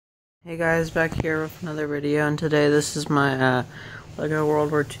Hey guys, back here with another video, and today this is my Lego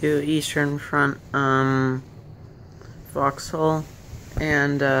World War II Eastern Front foxhole,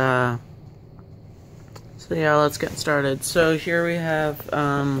 and so yeah, let's get started. So here we have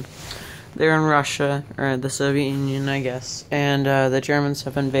they're in Russia, or the Soviet Union, I guess, and the Germans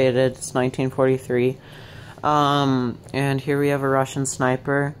have invaded. It's 1943, and here we have a Russian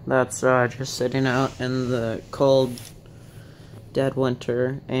sniper that's just sitting out in the cold, dead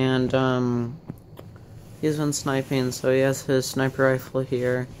winter, and he's been sniping, so he has his sniper rifle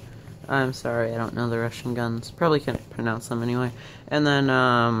here. I'm sorry, I don't know the Russian guns. Probably can't pronounce them anyway. And then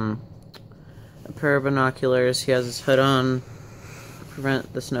a pair of binoculars. He has his hood on,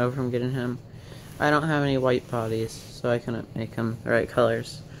 prevent the snow from getting him. I don't have any white bodies, so I couldn't make them the right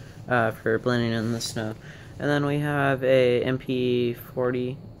colors for blending in the snow. And then we have a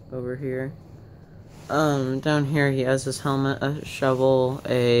MP40 over here. Down here he has his helmet, a shovel,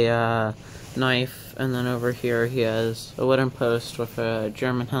 a knife, and then over here he has a wooden post with a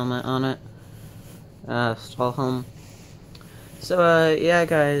German helmet on it, Stahlhelm. So, yeah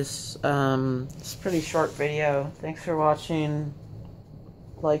guys, it's a pretty short video. Thanks for watching,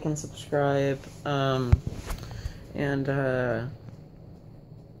 like and subscribe, and,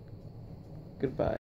 goodbye.